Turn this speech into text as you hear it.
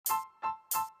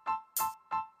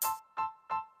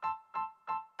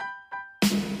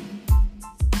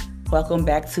Welcome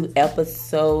back to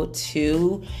episode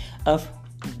 2 of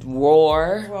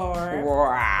Roar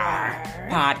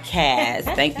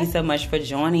Podcast. Thank you so much for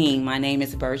joining. My name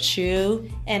is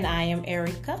Virtue. And I am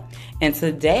Erica. And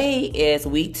today is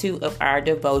week 2 of our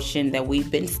devotion that we've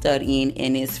been studying,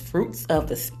 and it's fruits of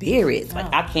the Spirit.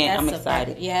 I'm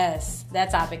excited. Yes,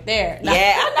 that topic there.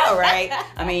 Yeah, I know, right?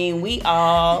 I mean, we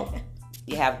all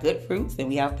have good fruits and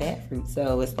we have bad fruits.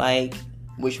 So it's like,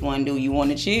 which one do you want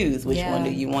to choose? Which one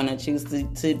do you want to choose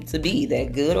to be?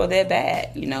 That good or that bad?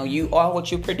 You know, you are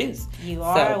what you produce. You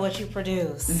are what you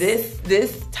produce.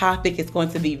 This topic is going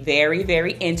to be very,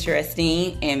 very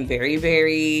interesting and very,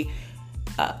 very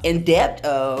in depth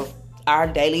of our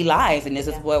daily lives. And this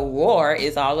is what Roar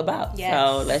is all about. Yes.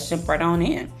 So let's jump right on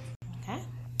in. Okay.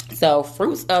 So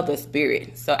fruits of the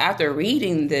Spirit. So after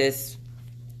reading this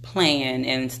plan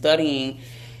and studying,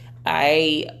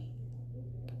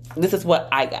 this is what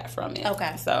I got from it.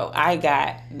 Okay. So I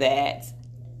got that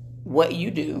what you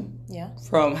do,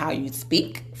 from how you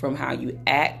speak, from how you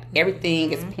act,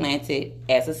 everything is planted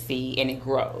as a seed and it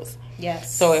grows.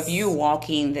 Yes. So if you're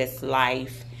walking this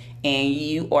life and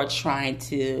you are trying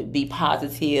to be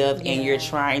positive and you're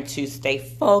trying to stay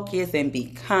focused and be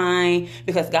kind,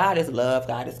 because God is love,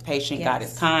 God is patient, God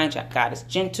is kind, God is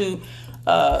gentle.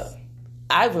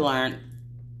 I've learned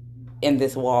in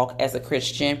this walk as a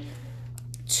Christian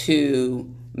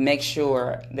to make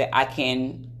sure that I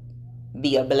can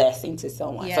be a blessing to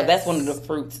someone. Yes. So that's one of the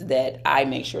fruits that I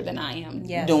make sure that I am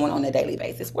doing on a daily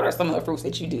basis. What are some of the fruits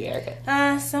that you do,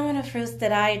 Erica? Some of the fruits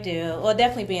that I do, well,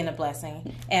 definitely being a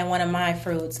blessing. And one of my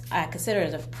fruits, I consider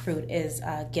as a fruit, is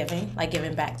giving. Like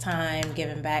giving back time,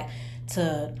 giving back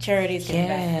to charities, giving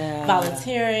back,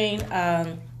 volunteering,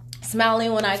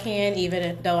 smiling when I can,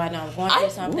 even though I know I'm going through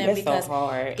something. That's because so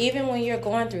hard. Even when you're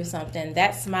going through something,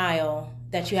 that smile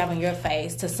that you have on your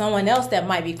face to someone else that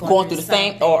might be going through the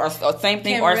same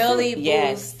thing can really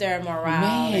boost their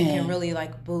morale and can really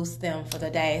like boost them for the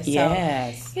day.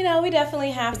 So, we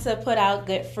definitely have to put out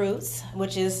good fruits,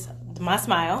 which is my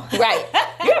smile. Right.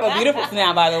 You have a beautiful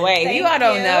smile, by the way. Thank you all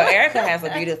don't you. know, Erica has a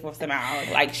beautiful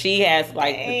smile. Like, she has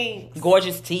like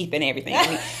gorgeous teeth and everything. I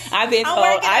mean, I've been told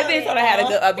I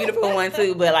had a beautiful one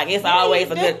too, but like it's always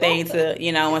a good thing to,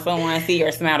 when someone see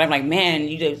your smile, I'm like, man,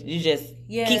 you just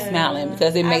keep smiling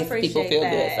because it makes people feel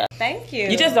good. So thank you.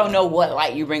 You just don't know what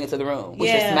light you bring into the room with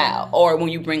your smile, or when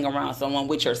you bring around someone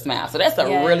with your smile. So that's a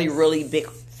really, really big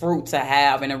fruit to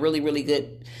have, and a really, really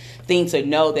good thing to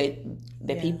know that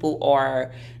people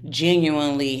are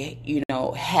genuinely,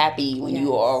 happy when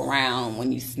you are around,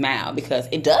 when you smile, because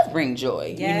it does bring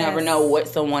joy. You never know what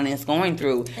someone is going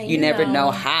through. And you never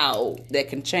know how that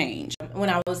can change. When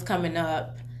I was coming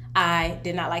up, I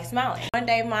did not like smiling. One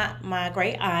day, my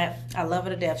great aunt, I love her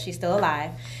to death, she's still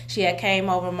alive, she had came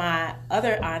over my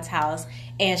other aunt's house,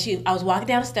 and I was walking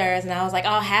down the stairs, and I was like,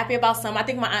 happy about something. I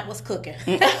think my aunt was cooking.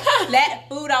 That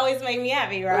food always made me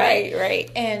happy, right? Right.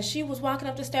 And she was walking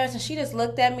up the stairs, and she just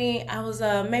looked at me. I was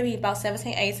maybe about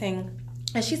 17, 18.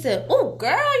 And she said, "Oh,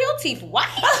 girl, your teeth white."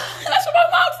 That's what my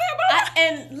mom said.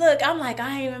 And look, I'm like,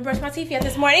 I ain't even brushed my teeth yet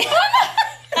this morning.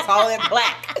 That's all in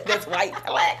black. That's white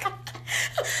black.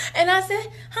 And I said,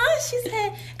 "Huh?" She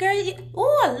said, "Girl,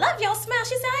 I love your smile."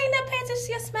 She said, "I ain't never paid attention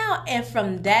to your smile." And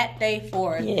from that day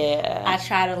forward, I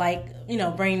try to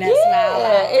bring that smile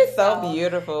out. It's so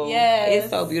beautiful. Yes. It's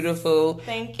so beautiful.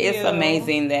 Thank you. It's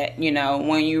amazing that,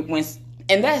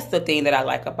 and that's the thing that I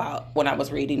like about when I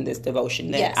was reading this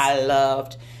devotion that I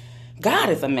loved. God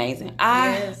is amazing.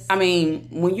 I mean,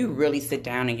 when you really sit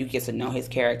down and you get to know his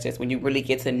characters, when you really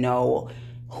get to know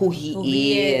who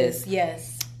he is.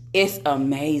 Yes. It's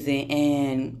amazing.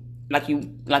 And like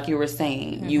you were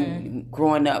saying, you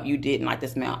growing up, you didn't like to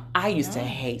smile. I used to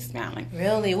hate smiling.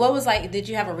 Really? What was did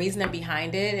you have a reasoning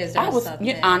behind it? Is there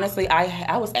something? Honestly,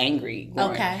 I was angry.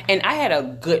 And I had a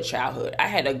good childhood. I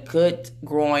had a good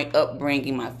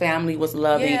upbringing. My family was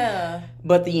loving. Yeah.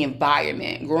 But the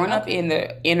environment, growing up in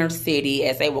the inner city,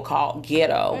 as they will call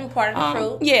ghetto. Part of the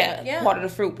fruit. Yeah. Part of the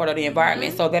fruit, part of the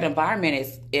environment. So that environment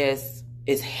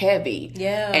is heavy.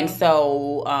 Yeah. And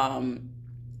so,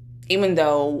 even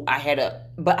though I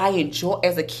enjoy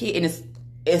as a kid, and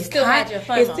it's still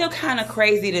kind of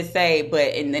crazy to say,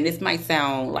 and this might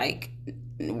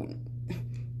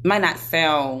not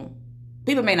sound,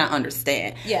 people may not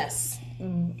understand. Yes.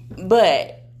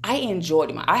 But I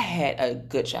enjoyed it. I had a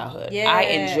good childhood. Yeah. I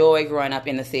enjoy growing up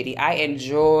in the city. I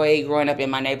enjoy growing up in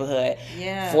my neighborhood.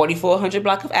 Yeah. 4400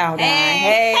 block of Aldine.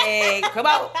 Hey, come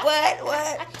on.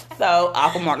 What? So,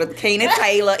 off of Martin Luther King and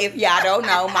Taylor, if y'all don't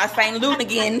know, my St. Louis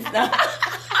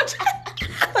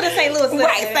For the St. Louis people.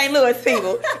 Right, St. Louis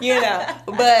people,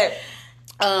 But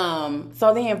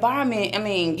So the environment, I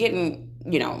mean, getting,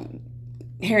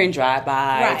 hearing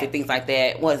drive-bys and things like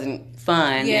that wasn't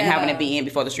fun. And having to be in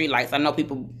before the street lights. I know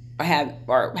people have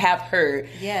heard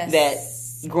that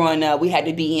growing up, we had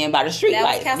to be in by the street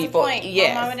lights before. Point.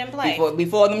 My mama didn't play.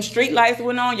 Before them street lights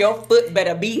went on, your foot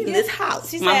better be in this house.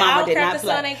 She said, I don't care if the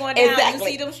sun ain't going down. You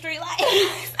see them street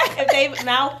lights. If they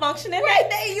malfunctioning that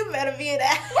day, you better be in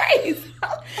that. Right.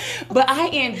 But I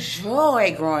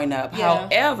enjoyed growing up.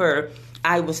 However,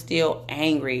 I was still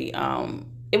angry.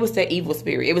 It was that evil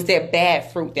spirit. It was that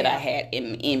bad fruit that I had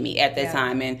in me at that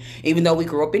time. And even though we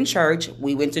grew up in church,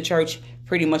 we went to church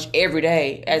pretty much every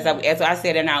day. As I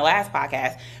said in our last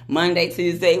podcast, Monday,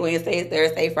 Tuesday, Wednesday,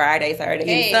 Thursday, Friday,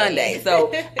 Saturday, and Sunday.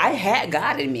 So I had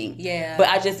God in me. Yeah. But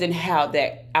I just didn't have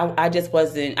that. I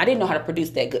didn't know how to produce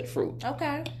that good fruit.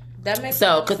 Okay. That makes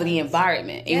sense. Because of the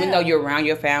environment, even though you're around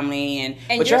your family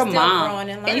but you're your still mom, growing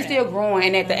and you're still growing,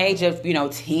 and at the age of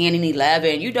 10 and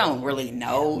 11, you don't really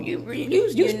know. You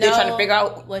still trying to figure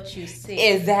out what you see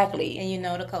exactly, and you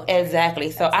know the culture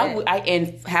exactly. So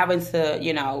and having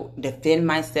to defend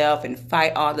myself and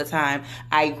fight all the time,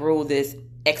 I grew this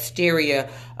exterior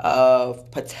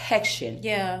of protection.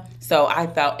 Yeah. So I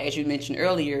felt, as you mentioned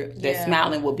earlier, that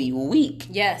smiling would be weak.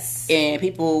 Yes. And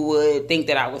people would think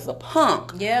that I was a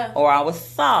punk. Yeah. Or I was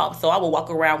soft. So I would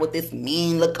walk around with this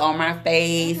mean look on my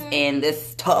face and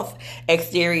this tough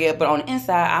exterior. But on the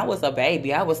inside, I was a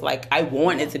baby. I was like, I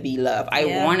wanted to be loved. I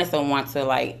wanted someone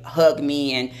to hug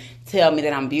me and tell me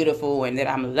that I'm beautiful and that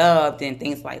I'm loved and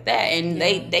things like that. And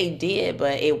they did,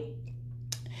 but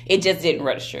it just didn't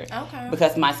register. Okay.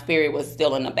 Because my spirit was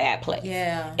still in a bad place.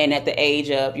 Yeah. And at the age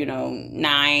of,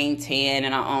 9, 10,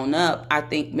 and on up, I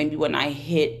think maybe when I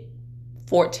hit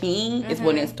 14 is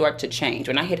when it started to change.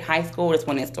 When I hit high school is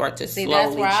when it started to slowly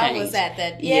change. That's where I was at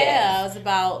that. Yeah. I was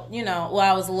about,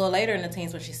 I was a little later in the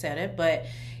teens when she said it, but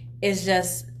it's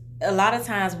just a lot of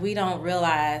times we don't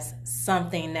realize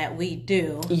something that we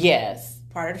do. Yes.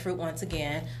 Part of the fruit once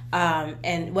again,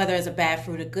 and whether it's a bad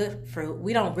fruit or good fruit,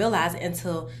 we don't realize it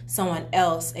until someone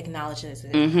else acknowledges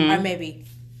it, or maybe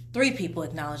 3 people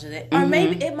acknowledges it, or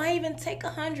maybe it might even take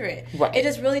 100. Right. It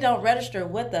just really don't register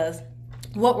with us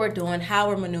what we're doing, how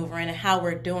we're maneuvering, and how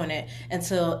we're doing it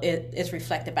until it's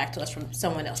reflected back to us from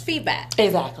someone else. Feedback.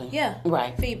 Exactly. Yeah.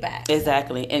 Right. Feedback.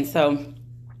 Exactly. And so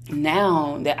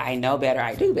now that I know better,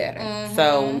 I do better.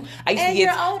 So I used to get,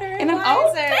 you're older and I'm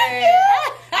wiser. older.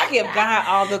 I give God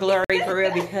all the glory for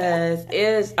real, because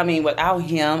without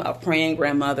him, a praying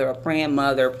grandmother, a praying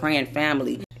mother, a praying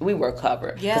family, we were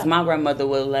covered. Yeah. Because my grandmother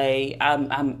would lay.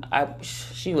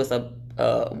 She was a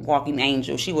walking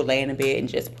angel. She would lay in the bed and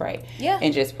just pray. Yeah.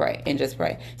 And just pray and just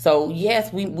pray. So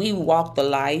yes, we walk the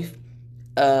life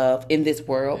of in this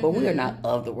world, but we are not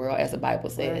of the world, as the Bible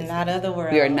says. We're not of the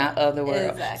world. We are not of the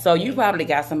world. Exactly. So you probably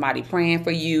got somebody praying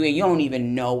for you and you don't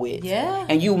even know it. Yeah.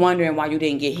 And you wondering why you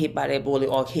didn't get hit by that bullet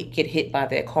or get hit by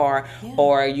that car,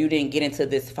 or you didn't get into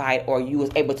this fight, or you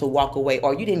was able to walk away,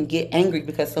 or you didn't get angry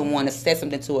because someone has said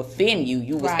something to offend you.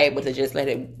 You was able to just let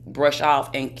it brush off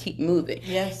and keep moving.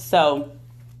 Yes. So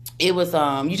it was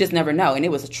you just never know, and it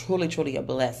was truly, truly a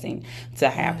blessing to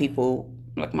have people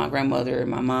like my grandmother,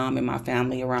 my mom, and my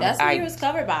family around. That's what you was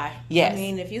covered by. Yes. I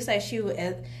mean, if you say she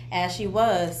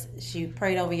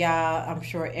prayed over y'all, I'm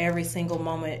sure every single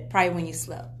moment, probably when you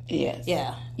slept. Yes.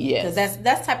 Yeah. Yes. Because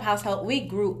that's the type of household we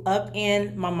grew up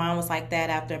in. My mom was like that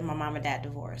after my mom and dad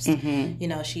divorced.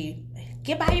 She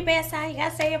get by your bedside, you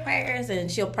gotta say your prayers, and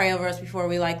she'll pray over us before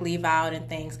we leave out and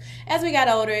things. As we got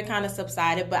older, it kind of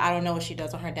subsided, but I don't know what she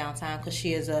does on her downtime, because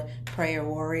she is a prayer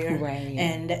warrior, right?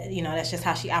 And that's just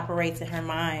how she operates in her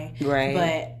mind, right?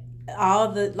 But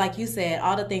all the, like you said,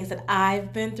 all the things that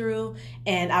I've been through,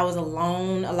 and I was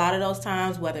alone a lot of those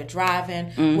times, whether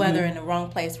driving, whether in the wrong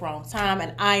place, wrong time,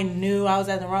 and I knew I was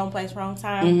at the wrong place, wrong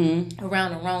time,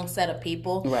 around the wrong set of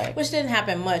people, right? Which didn't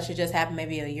happen much. It just happened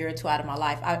maybe a year or 2 out of my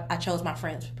life. I chose my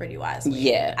friends pretty wisely.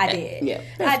 Yeah, I did. Yeah,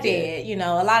 I did.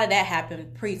 A lot of that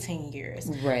happened pre-teen years,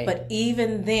 right? But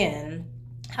even then,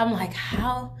 I'm like,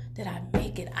 how did I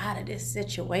make it out of this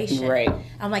situation? Right.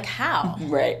 I'm like, how?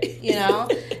 Right.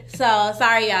 So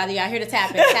sorry, y'all. Y'all hear the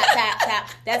tapping? Tap, tap, tap.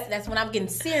 That's when I'm getting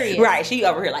serious. Right. She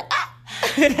over here like,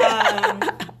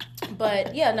 ah.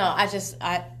 But yeah, no.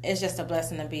 It's just a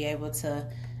blessing to be able to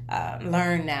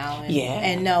learn now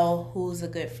and know who's a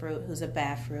good fruit, who's a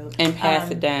bad fruit, and pass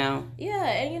it down. Yeah,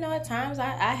 and at times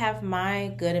I have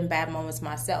my good and bad moments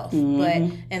myself. But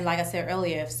like I said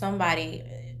earlier, if somebody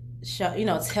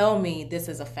show, tell me this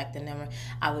is affecting them,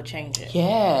 I would change it.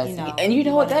 Yes. And you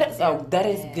know what? That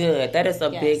is good. That is a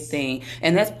big thing.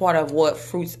 And that's part of what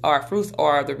fruits are. Fruits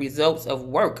are the results of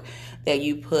work that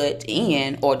you put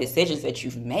in or decisions that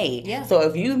you've made. Yeah. So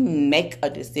if you make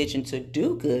a decision to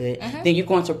do good, then you're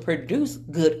going to produce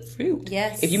good fruit.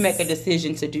 Yes. If you make a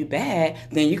decision to do bad,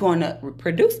 then you're going to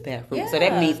produce bad fruit. Yeah. So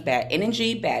that means bad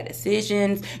energy, bad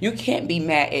decisions. You can't be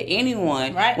mad at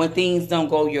anyone when things don't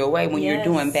go your way, when you're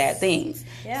doing bad things.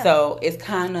 Yeah. So it's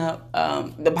kind of,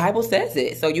 the Bible says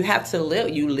it. So you have to live.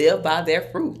 You live by their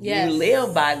fruit. Yes. You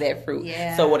live by that fruit.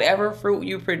 Yeah. So whatever fruit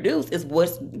you produce is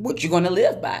what you're going to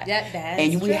live by.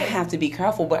 And we have to be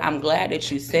careful. But I'm glad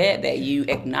that you said that you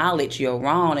acknowledge you're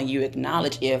wrong and you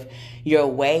acknowledge if your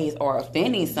ways are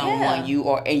offending someone, and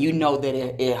you know that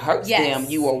it hurts them.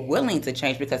 You are willing to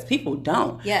change, because people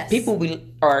don't. Yes. People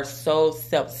are so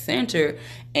self-centered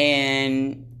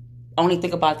and only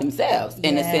think about themselves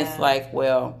in a sense, like,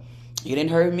 well, you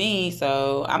didn't hurt me,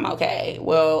 so I'm okay.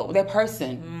 Well, that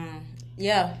person.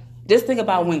 Just think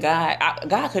about when God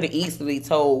could have easily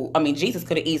told, Jesus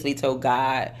could have easily told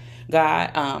God,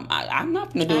 I'm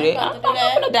not going to do that. I'm not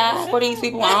going to die for these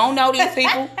people. I don't know these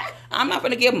people. I'm not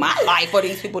going to give my life for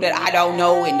these people that I don't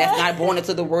know and that's not born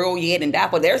into the world yet and die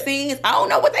for their sins. I don't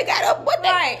know what they got up.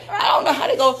 I don't know how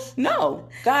they go. No,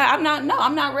 God,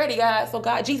 I'm not ready, God. So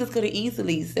God, Jesus could have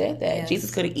easily said that. Yes.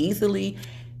 Jesus could have easily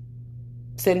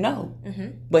said no.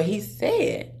 But he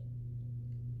said,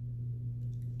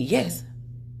 yes.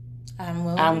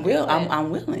 I'm willing. I'm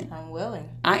willing.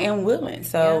 I am willing.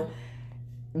 So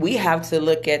we have to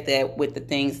look at that with the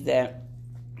things that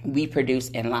we produce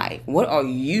in life. What are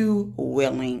you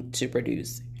willing to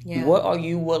produce? What are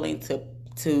you willing to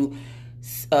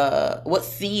what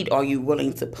seed are you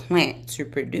willing to plant to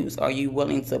produce? Are you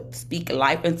willing to speak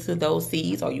life into those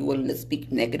seeds? Are you willing to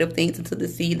speak negative things into the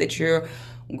seed that you're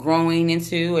growing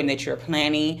into and that you're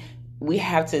planting? We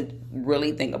have to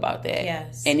really think about that.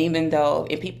 Yes. And even though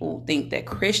people think that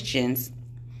Christians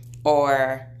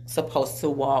are supposed to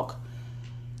walk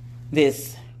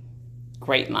this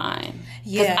great line.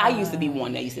 Because I used to be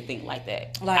one that used to think like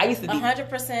that. Like, I used to be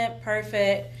 100%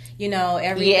 perfect.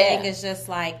 Everything is just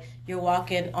like you're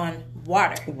walking on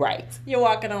water. Right. You're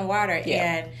walking on water.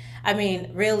 Yeah.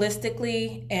 And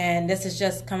realistically, and this is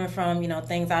just coming from,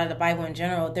 things out of the Bible in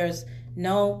general, there's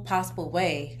no possible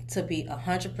way to be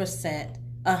 100%.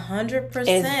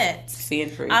 100% sin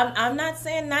free. I'm not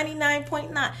saying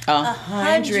 99.9.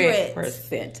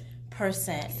 100%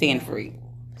 sin free.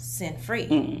 Sin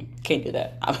free. Can't do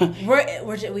that.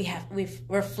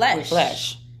 We're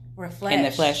flesh. We're flesh. And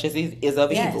the flesh is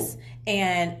of evil.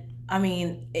 And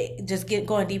just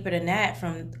going deeper than that,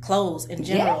 from clothes in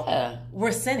general,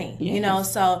 we're sinning.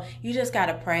 So you just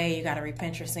gotta pray. You gotta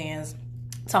repent your sins.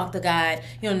 Talk to God.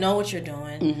 Know what you're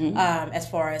doing. As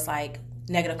far as like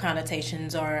negative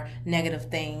connotations or negative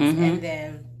things, and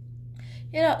then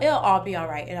it'll all be all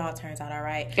right. It all turns out all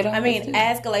right.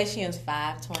 As Galatians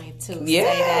 5:22 say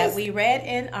that we read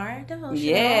in our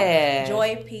devotional,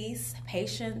 joy, peace,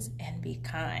 patience, and be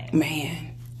kind.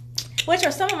 Man. Which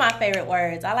are some of my favorite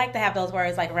words. I like to have those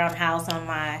words like around the house on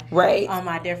my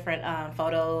different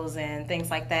photos and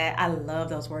things like that. I love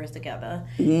those words together.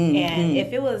 And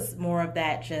if it was more of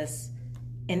that just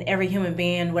in every human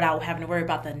being without having to worry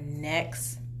about the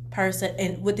next person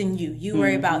and within you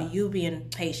worry about you being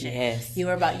patient. You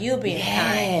worry about you being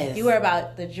kind. You worry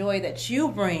about the joy that you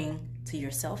bring to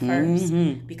yourself first.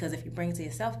 Because if you bring it to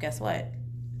yourself, guess what?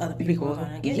 Other people are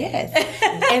going to get it.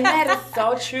 And that is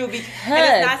so true, because and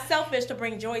it's not selfish to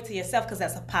bring joy to yourself, because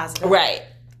that's a positive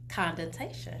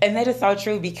connotation. And that is so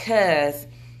true, because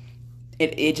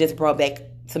it just brought back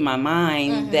to my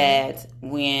mind that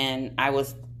when I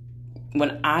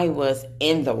was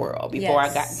in the world before I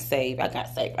got saved like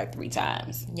 3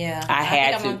 times. I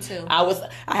had to.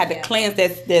 I had to cleanse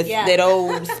that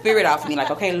old spirit off me.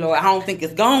 Like, okay, Lord, I don't think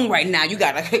it's gone right now. You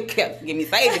gotta get me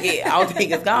saved again. I don't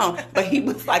think it's gone. But he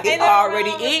was like, it's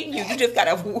already in you. You just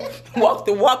gotta walk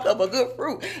the walk of a good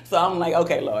fruit. So I'm like,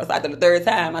 okay, Lord. So after the 3rd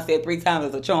time, I said 3 times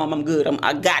as a charm. I'm good.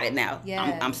 I got it now.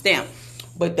 I'm stamped.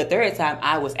 But the 3rd time,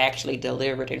 I was actually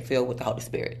delivered and filled with the Holy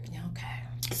Spirit. Okay.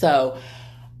 So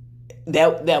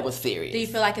that was serious. Do you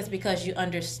feel like it's because you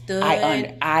understood?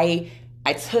 I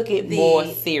took it more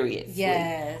seriously.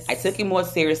 Yes. I took it more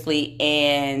seriously,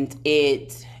 and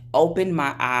it opened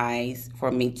my eyes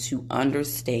for me to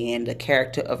understand the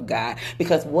character of God.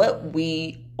 Because what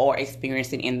we are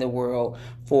experiencing in the world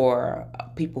for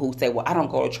people who say, well, I don't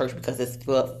go to church because it's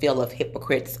full of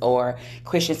hypocrites, or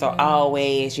Christians are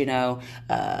always,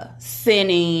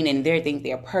 sinning, and they think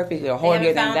they're perfect, they're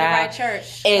holier than thou. They haven't found the right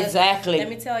church. Exactly. Let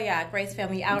me tell y'all, Grace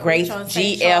Family Outreach Grace on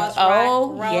St. GFO,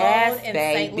 Charles Road yes, in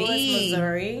baby. St. Louis,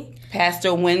 Missouri.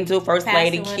 Pastor Wendell, First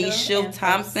Lady Keisha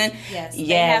Thompson. Yes, they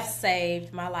have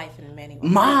saved my life in many ways.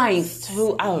 Mine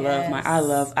too. I love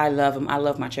them. I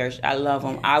love my church. I love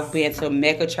them. Yes. I've been to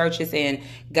mega churches and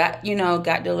got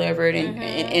delivered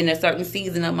in a certain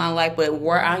season of my life. But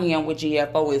where I am with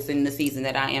GFO is in the season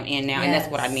that I am in now, and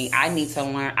that's what I need. I need to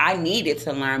learn. I needed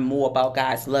to learn more about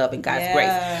God's love and God's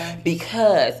grace,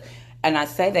 because, and I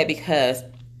say that because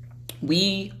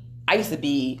I used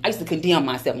to condemn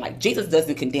myself. Like, Jesus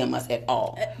doesn't condemn us at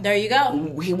all. There you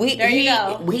go.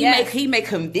 He may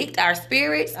convict our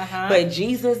spirits, but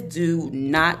Jesus do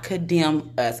not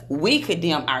condemn us. We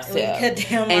condemn ourselves.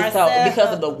 So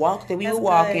because of the walk that we were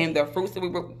walking, the fruits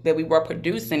that we were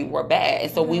producing were bad.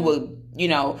 And so we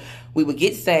would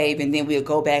get saved, and then we'll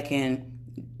go back and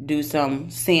do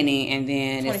some sinning, and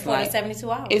then 24 to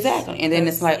 72 hours. Exactly. And then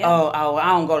it's like, oh, I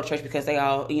don't go to church because they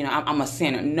all, I'm a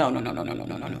sinner. No.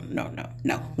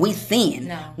 We sin.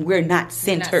 No. We're not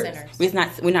sinners. We're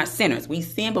not sinners. We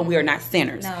sin, but we are not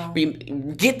sinners. No.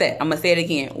 Get that. I'm going to say it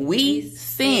again. We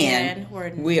sin.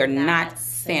 We are not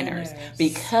sinners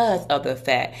because of the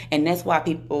fact. And that's why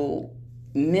people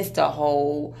miss the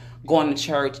whole going to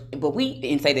church, but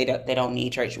and say they don't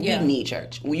need church. We need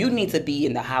church. You need to be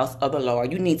in the house of the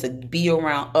Lord. You need to be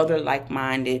around other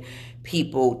like-minded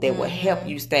people that will help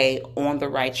you stay on the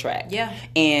right track. Yeah.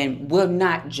 And will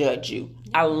not judge you.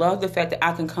 I love the fact that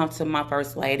I can come to my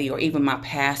first lady, or even my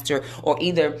pastor, or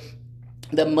either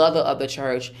the mother of the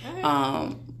church,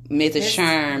 Mrs.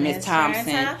 Sherm, Miss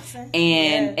Thompson.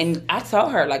 And I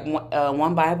told her, like,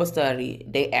 one Bible study,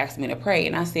 they asked me to pray,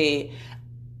 and I said,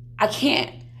 I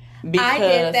can't. Because, I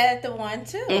did that the one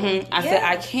too. I said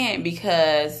I can't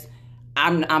because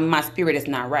I'm my spirit is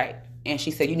not right. And she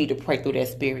said, you need to pray through that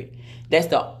spirit. That's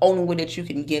the only way that you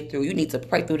can get through. You need to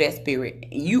pray through that spirit.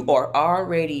 You are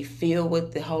already filled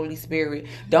with the Holy Spirit.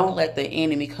 Don't let the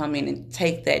enemy come in and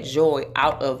take that joy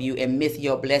out of you and miss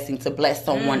your blessing to bless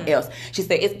someone else. She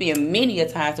said, it's been many a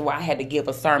times where I had to give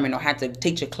a sermon or had to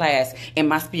teach a class and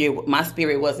my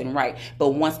spirit wasn't right.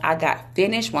 But once I got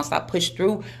finished, once I pushed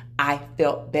through, I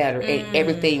felt better and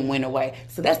everything went away.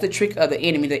 So that's the trick of the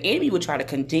enemy. The enemy will try to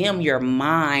condemn your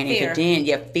mind and condemn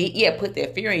put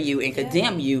that fear in you and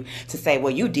condemn you to say,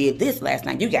 well, you did this last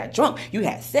night. You got drunk. You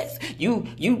had sex.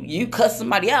 You cussed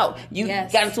somebody out. You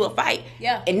got into a fight.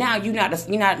 Yeah. And now you're not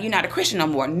a Christian no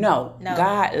more. No.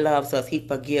 God loves us. He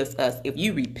forgives us. If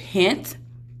you repent,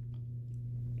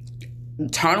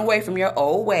 turn away from your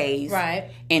old ways, right,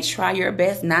 and try your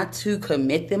best not to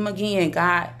commit them again,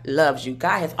 God loves you.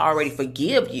 God has already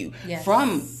forgive you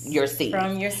from your sins.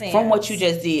 From what you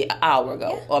just did an hour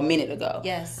ago or a minute ago,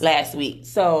 last week.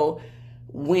 So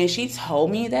when she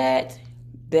told me that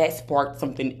sparked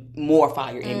something more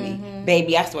fire in me.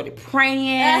 Baby, I started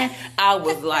praying. I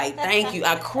was like, thank you.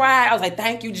 I cried. I was like,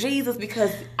 thank you, Jesus,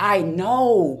 because I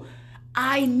knew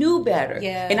better.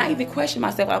 Yeah. And I even questioned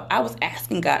myself. I was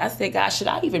asking God. I said, God, should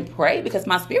I even pray? Because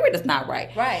my spirit is not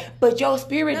right. Right. But your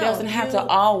spirit doesn't have to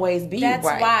always be right.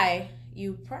 That's why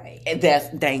you pray.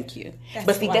 Thank you.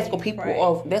 But see, that's what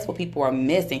people are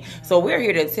missing. So we're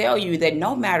here to tell you that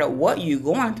no matter what you're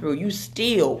going through, you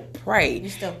still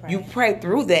pray. You pray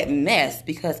through that mess,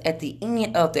 because at the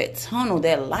end of that tunnel,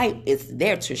 that light is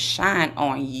there to shine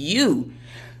on you.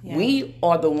 Yeah. We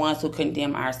are the ones who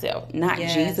condemn ourselves, not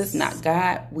Jesus, not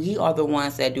God. We are the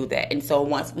ones that do that. And so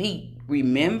once we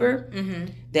remember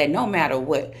that no matter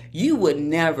what, you would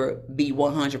never be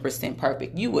 100%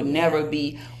 perfect. You would never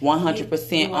be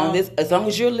 100% on this. As long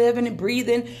as you're living and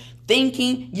breathing,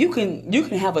 thinking, you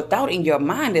can have a thought in your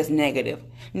mind that's negative.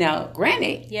 Now,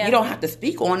 granted, you don't have to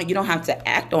speak on it. You don't have to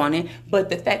act on it. But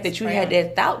the fact that you had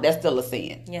that thought, that's still a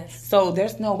sin. Yes. So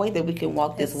there's no way that we can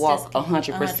walk this walk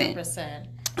 100%.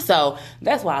 So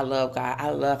that's why I love God.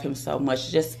 I love him so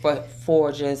much, just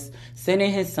for just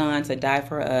sending his son to die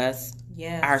for us,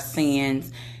 our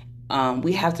sins.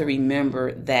 We have to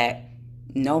remember that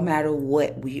no matter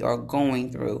what we are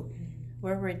going through,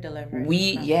 we're re-delivered from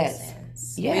our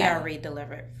sins. We are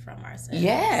re-delivered from our sins.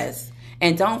 Yes.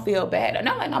 And don't feel bad.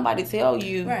 Don't let nobody tell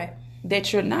you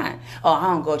that you're not. Oh, I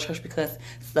don't go to church because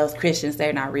those Christians,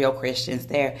 they're not real Christians.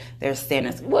 They're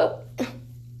sinners. Well,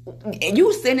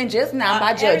 you sinning just now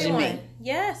by judging me.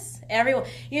 Yes, everyone.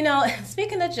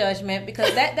 Speaking of judgment,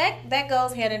 because that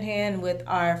goes hand in hand with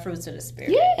our fruits of the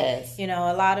Spirit. Yes. A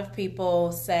lot of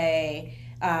people say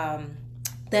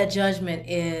that judgment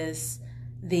is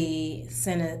the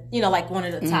sin, like one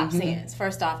of the top sins.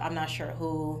 First off, I'm not sure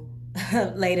who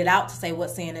laid it out to say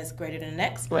what sin is greater than the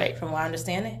next. Right. From what I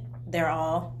understand it, they're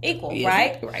all equal,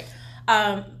 Yes, right? Right.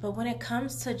 But when it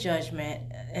comes to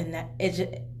judgment, and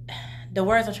the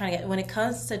words I'm trying to get, when it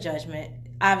comes to judgment,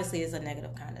 obviously is a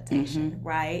negative connotation,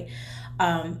 right?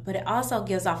 But it also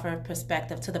gives off a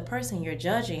perspective to the person you're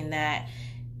judging that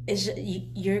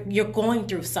you're going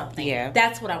through something. Yeah.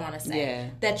 That's what I want to say. Yeah.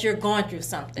 That you're going through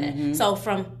something. So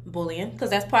from bullying,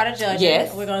 because that's part of judging.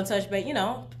 Yes. We're going to touch base,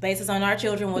 basis on our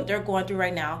children, what they're going through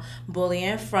right now.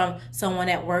 Bullying from someone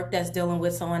at work that's dealing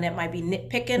with someone that might be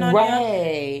nitpicking on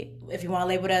Right. them. If you want to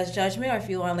label it as judgment, or if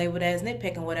you want to label it as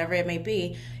nitpicking, whatever it may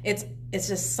be, it's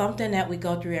just something that we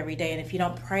go through every day. And if you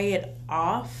don't pray it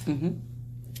off,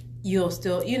 you'll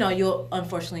still, you'll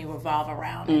unfortunately revolve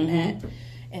around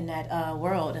in that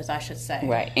world, as I should say.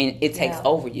 Right. And it takes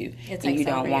over you. It takes and you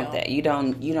don't over want you. that. You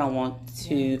don't want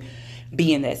to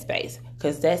be in that space.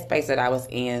 Because that space that I was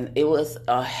in, it was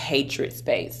a hatred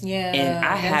space. Yeah. And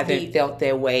I haven't deep. felt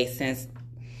that way since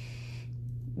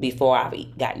before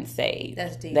I've gotten saved.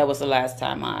 That's deep. That was the last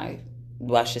time I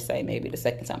should say maybe the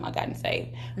second time I gotten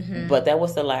saved. But that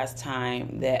was the last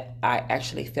time that I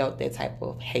actually felt that type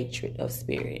of hatred of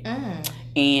spirit.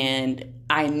 And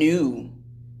I knew.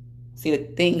 See, the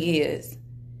thing is,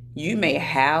 you may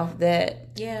have that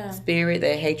spirit,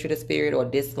 that hatred of spirit or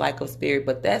dislike of spirit,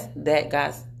 but that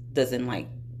God doesn't like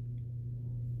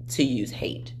to use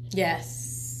hate.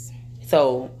 Yes.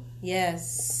 So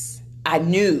Yes. I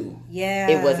knew Yeah.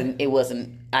 it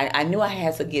wasn't I knew I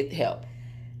had to get help.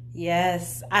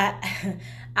 Yes. I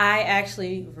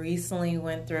actually recently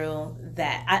went through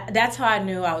that. That's how I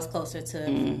knew I was closer to,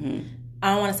 I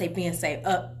don't want to say being saved.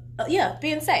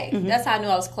 Being saved. That's how I knew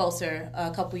I was closer a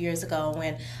couple years ago,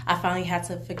 when I finally had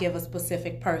to forgive a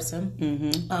specific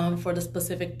person for the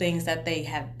specific things that they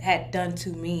had done to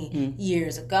me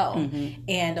years ago.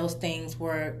 And those things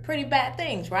were pretty bad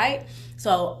things, right?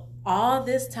 So all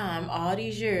this time, all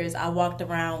these years, I walked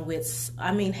around with,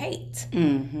 hate.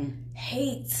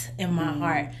 Hate in my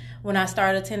heart. When I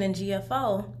started attending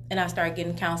GFO and I started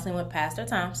getting counseling with Pastor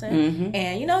Thompson,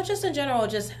 and just in general,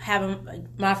 just having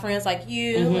my friends like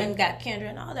you and got Kendra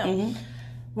and all them.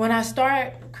 When I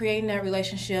started creating that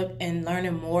relationship and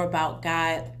learning more about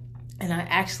God, and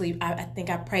I think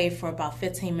I prayed for about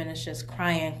 15 minutes, just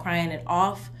crying it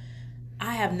off.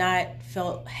 I have not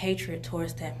felt hatred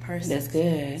towards that person. That's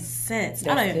good. Since.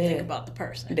 I don't even think about the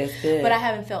person. That's good. But I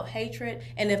haven't felt hatred.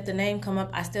 And if the name come up,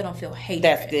 I still don't feel hatred.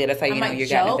 That's good. That's how you know you're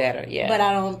getting better. Yeah. But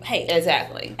I don't hate.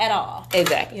 Exactly. At all.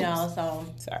 Exactly. So.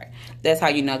 Sorry. That's how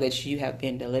you know that you have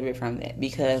been delivered from that.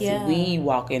 Because we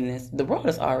walk in this, the world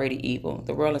is already evil.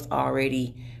 The world is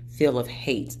already filled with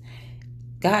hate.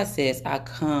 God says, I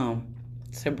come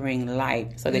to bring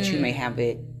life so that you may have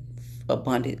it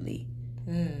abundantly.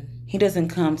 He doesn't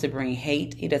come to bring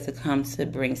hate. He doesn't come to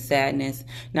bring sadness.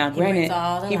 Now, granted,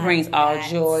 he brings all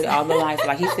joy, all the light.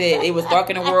 Like he said, it was dark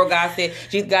in the world. God said,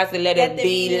 let it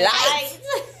be light.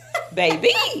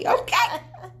 Baby, okay.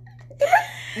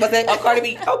 Was that Cardi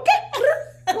B? Okay.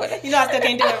 I still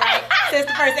can't do it right. Since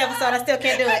the first episode, I still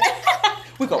can't do it.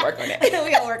 We're going to work on that. We're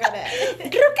going to work on that.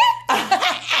 Okay.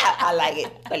 I like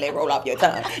it. Let it roll off your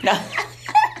tongue. No.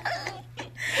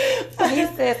 So he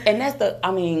says, and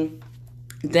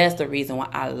that's the reason why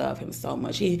I love him so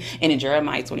much. And in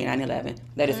Jeremiah 29:11,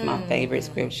 that is my favorite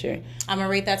scripture. I'm going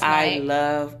to read that tonight. I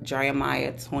love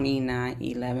Jeremiah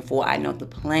 29:11. For I know the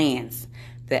plans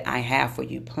that I have for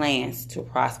you, plans to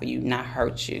prosper you, not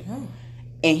hurt you.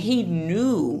 And he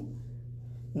knew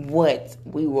what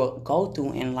we will go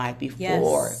through in life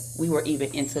before we were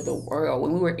even into the world.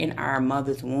 When we were in our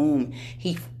mother's womb,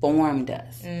 he formed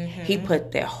us. He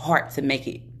put that heart to make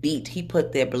it beat. He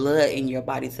put that blood in your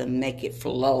body to make it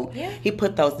flow. He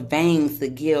put those veins to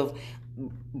give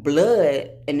blood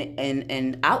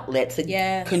and outlet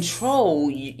to control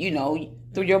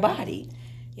through your body.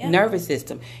 Nervous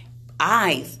system,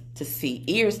 eyes to see,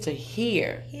 ears to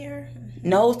hear,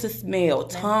 nose to smell,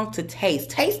 tongue to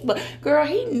taste. But girl,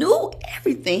 he knew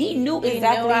everything. He knew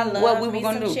exactly what we were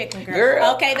going to do. Chicken,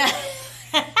 girl. Okay, now.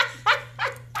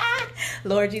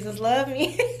 Lord Jesus love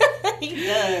me. He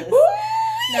does.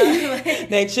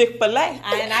 That Chick-fil-A.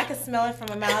 And I can smell it from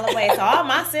a mile away. So all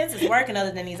my senses working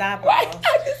other than these eyebrows.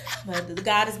 But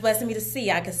God is blessing me to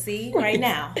see. I can see right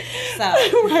now. So.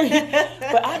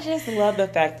 But I just love the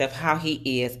fact of how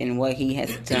he is and what he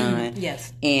has done.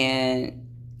 Yes. And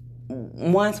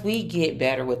once we get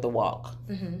better with the walk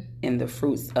and the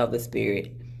fruits of the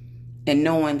Spirit, and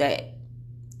knowing that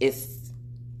it's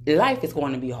life is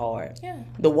going to be hard. Yeah.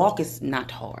 The walk is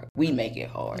not hard. We make it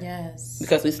hard. Yes.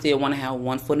 Because we still want to have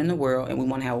one foot in the world and we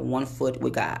want to have one foot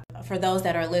with God. For those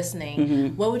that are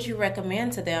listening, what would you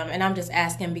recommend to them? And I'm just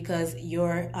asking because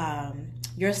your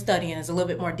studying is a little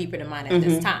bit more deeper than mine at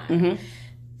this time.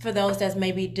 For those that's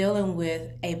maybe dealing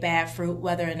with a bad fruit,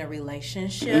 whether in a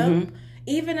relationship,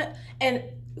 and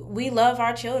we love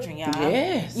our children, y'all.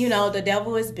 Yes. You know, the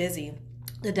devil is busy.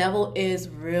 The devil is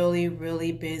really,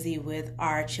 really busy with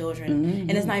our children.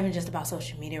 And it's not even just about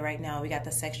social media right now. We got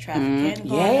the sex trafficking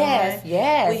going on.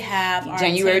 Yes. We have our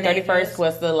January teenagers. 31st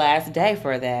was the last day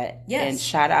for that.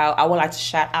 Yes. And I would like to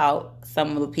shout out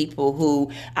some of the people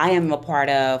who I am a part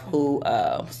of who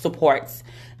supports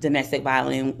domestic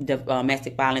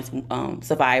violence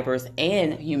survivors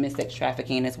and human sex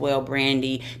trafficking as well.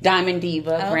 Brandy, Diamond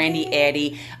Diva, Brandy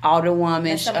Eddy,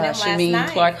 Alderwoman, Shameen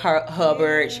Clark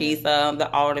Hubbard. She's the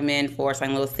alderman for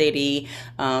St. Louis City.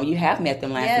 You have met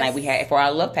them last night. We had for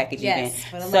our Love Package event.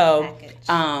 For the Love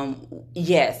Package.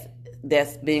 Yes.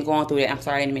 That's been going through that. I'm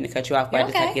sorry, I didn't mean to cut you off, but I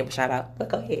just had to give a shout out. But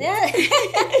go ahead.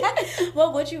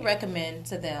 What would you recommend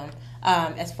to them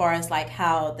as far as like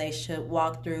how they should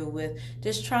walk through with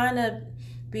just trying to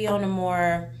be on a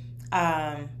more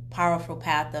powerful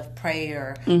path of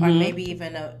prayer, or maybe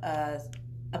even a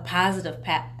positive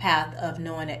path of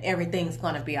knowing that everything's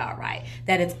going to be all right,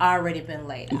 that it's already been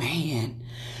laid out? Man,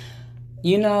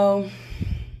 you know,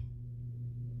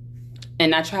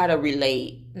 and I try to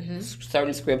relate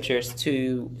certain scriptures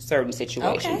to certain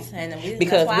situations,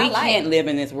 because we can't live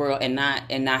in this world and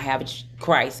not have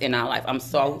Christ in our life. I'm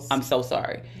so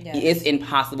sorry. Yes. It's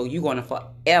impossible. You're going to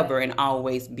forever and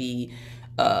always be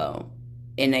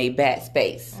in a bad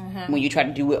space when you try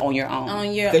to do it on your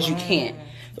own, because you can't.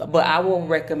 But I will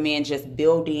recommend just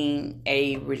building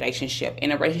a relationship.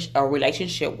 And a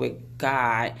relationship with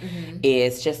God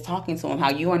is just talking to Him.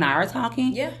 How you and I are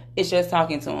talking, it's just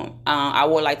talking to Him. I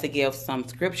would like to give some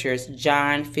scriptures.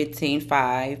 John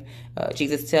 15:5.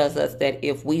 Jesus tells us that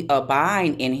if we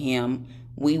abide in Him,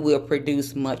 we will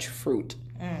produce much fruit.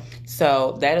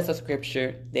 So that is a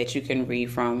scripture that you can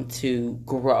read from to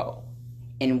grow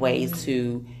in ways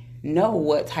to know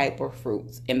what type of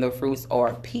fruits. And the fruits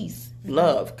are peace,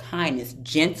 love, kindness,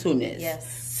 gentleness,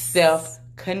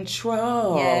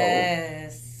 self-control.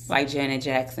 Yes. Like Janet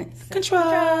Jackson.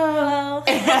 Control.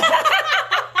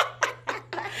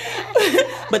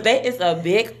 But that is a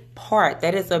big part.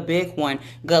 That is a big one.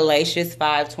 Galatians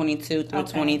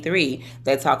 5:22-23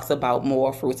 that talks about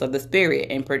more fruits of the Spirit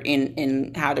and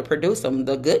how to produce them,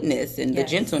 the goodness and the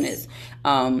gentleness.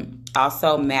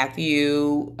 Also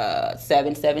Matthew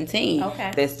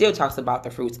 7:17 that still talks about the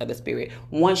fruits of the Spirit.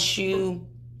 Once you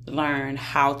learn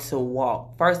how to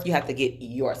walk, first you have to get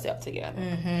yourself together.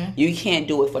 You can't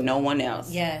do it for no one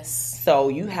else. So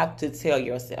you have to tell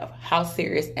yourself, how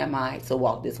serious am I to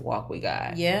walk this walk with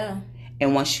God?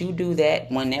 And once you do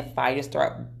that, when that fire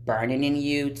start burning in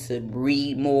you, to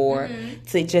read more,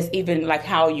 to just even like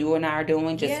how you and I are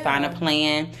doing, just find a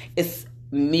plan. It's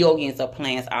millions of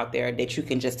plans out there that you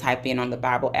can just type in on the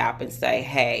Bible app and say,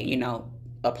 hey, you know,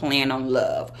 a plan on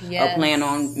love, a plan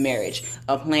on marriage,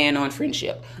 a plan on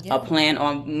friendship, a plan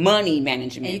on money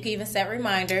management. And you can even set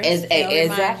reminders.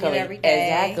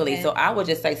 Exactly. So I would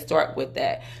just say start with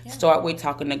that. Start with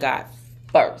talking to God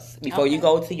first before you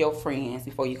go to your friends,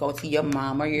 before you go to your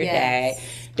mom or your dad.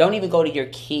 Don't even go to your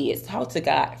kids. Talk to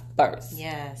God first.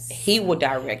 He will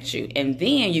direct you, and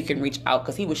then you can reach out,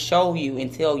 because He will show you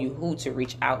and tell you who to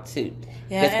reach out to.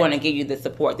 That's going to give you the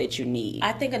support that you need.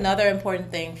 I think another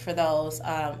important thing for those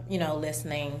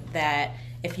listening, that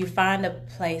if you find a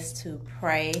place to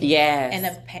pray,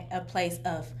 and a place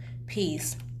of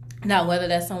peace. Now, whether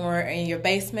that's somewhere in your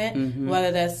basement, whether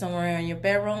that's somewhere in your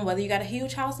bedroom, whether you got a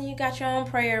huge house and you got your own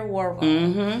prayer war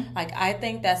room. Like, I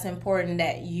think that's important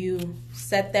that you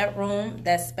set that room,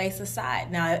 that space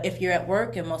aside. Now, if you're at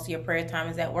work and most of your prayer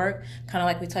time is at work, kind of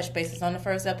like we touched bases on the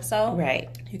first episode.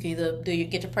 You can either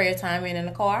get your prayer time in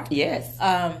the car.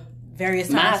 Various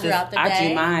times throughout the day.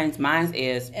 I do mine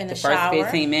is in the first shower.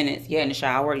 15 minutes. In the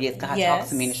shower. God talks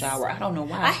to me in the shower. I don't know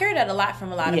why. I hear that a lot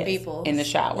from a lot of people. In the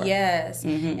shower.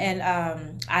 And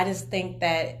I just think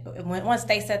that once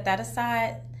they set that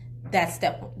aside, that's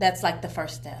like the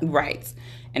first step. Right.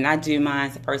 And I do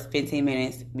mine the first 15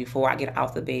 minutes before I get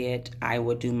out the bed. I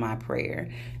will do my prayer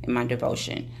and my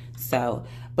devotion. So,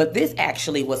 but this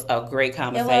actually was a great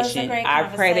conversation. It was a great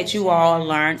conversation. I pray that you all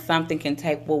learned something, can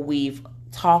take what we've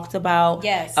talked about,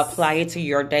 apply it to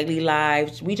your daily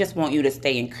lives. We just want you to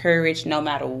stay encouraged no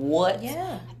matter what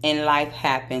and life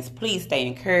happens, please stay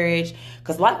encouraged,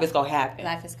 because life is going to happen.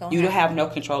 Life is going to happen. You don't have no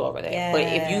control over that. Yes. But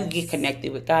if you get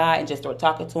connected with God and just start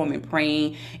talking to Him and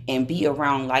praying and be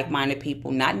around like-minded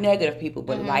people, not negative people,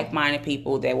 but like-minded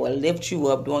people that will lift you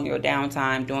up during your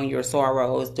downtime, during your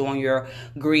sorrows, during your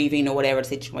grieving, or whatever the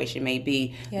situation may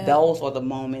be, those are the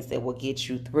moments that will get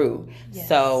you through. Yes.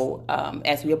 So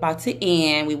as we're about to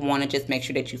end, we want to just make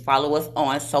sure that you follow us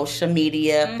on social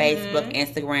media, Facebook,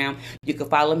 Instagram. You can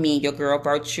follow me, your girl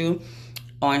Virtue,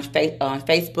 on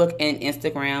Facebook and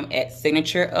Instagram at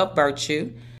Signature of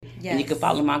Virtue. Yes. And you can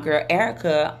follow my girl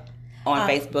Erica on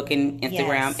Facebook and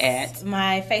Instagram at...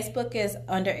 My Facebook is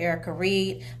under Erica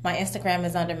Reed. My Instagram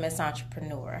is under Miss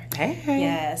Entrepreneur. Hey.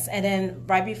 Yes. And then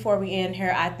right before we end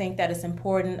here, I think that it's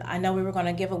important. I know we were going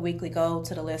to give a weekly goal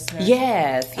to the listeners.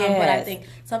 Yes. But I think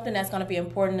something that's going to be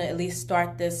important to at least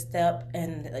start this step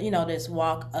and, this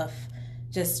walk of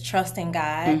just trusting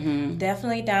God.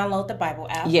 Definitely download the Bible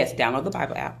app. Yes, download the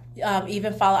Bible app.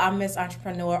 Even follow our Miss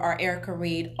Entrepreneur or Erica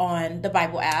Reed on the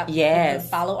Bible app. Yes. You can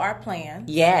follow our plan.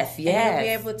 Yes. And you'll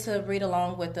be able to read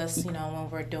along with us, when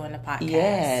we're doing the podcast.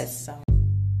 Yes. So.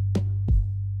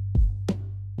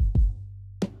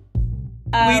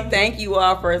 We thank you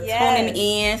all for tuning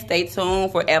in. Stay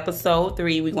tuned for episode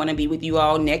 3. We're going to be with you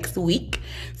all next week.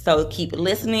 So keep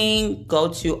listening.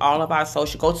 Go to all of our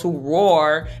social. Go to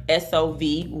Roar, SOV,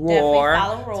 Roar.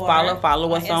 Follow Roar.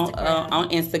 Follow us on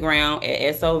Instagram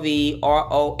at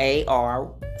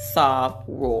SOVROAR, Soft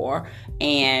Roar.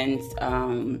 And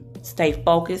stay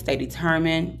focused, stay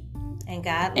determined. And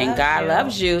God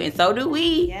loves you. And so do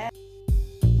we. Yeah.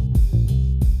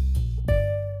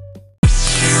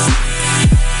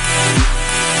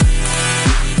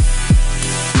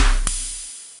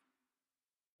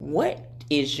 What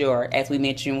is as we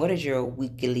mentioned, what is your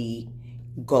weekly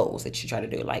goals that you try to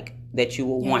do, like that you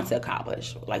will want to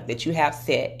accomplish, like that you have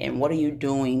set, and what are you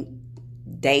doing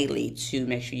daily to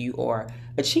make sure you are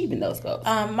achieving those goals?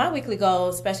 My weekly goal,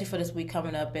 especially for this week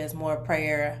coming up, is more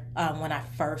prayer when I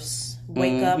first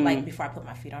wake up, like before I put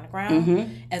my feet on the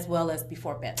ground, as well as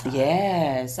before bedtime.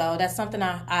 Yes. So that's something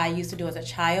I used to do as a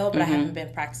child, but I haven't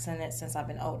been practicing it since I've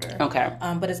been older. Okay.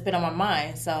 But it's been on my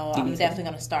mind, so I'm definitely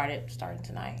going to starting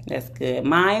tonight. That's good.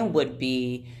 Mine would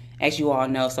be, as you all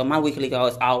know, so my weekly goal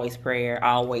is always prayer,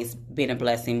 always being a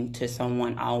blessing to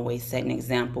someone, always setting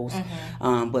examples.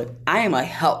 But I am a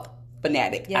health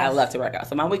fanatic. Yes. I love to work out.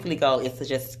 So my weekly goal is to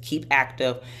just keep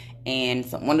active. And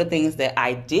so one of the things that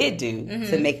I did do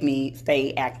to make me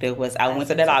stay active was I went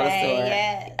to the dollar store.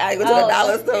 Yeah. I went to the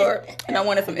dollar store and I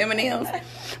wanted some M&Ms.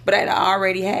 But I had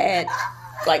already had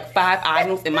like 5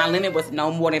 items and my limit was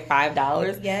no more than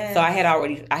 $5. Yeah. So I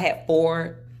had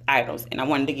 4 items and I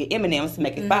wanted to get M&Ms to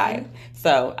make it 5.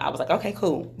 So I was like, okay,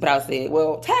 cool. But I said,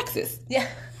 well, taxes. Yeah.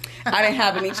 I didn't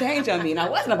have any change on me and I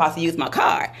wasn't about to use my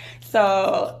card.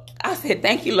 So I said,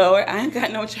 thank you, Lord. I ain't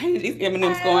got no change. These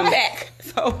M&Ms going back.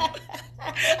 So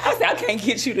I said, I can't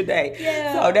get you today.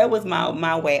 Yeah. So that was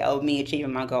my way of me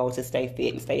achieving my goal to stay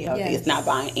fit and stay healthy. Yes. It's not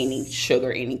buying any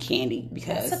sugar, any candy,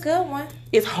 because that's a good one.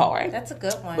 It's hard. That's a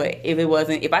good one. But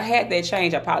if I had that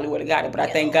change, I probably would have got it. But I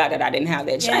thank God that I didn't have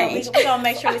that change. We're going to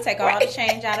make sure we take all the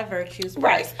change out of Virtue's purse.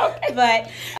 Right. Okay. But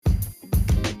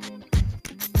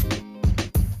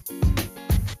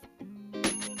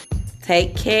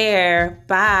take care.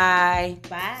 Bye.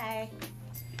 Bye.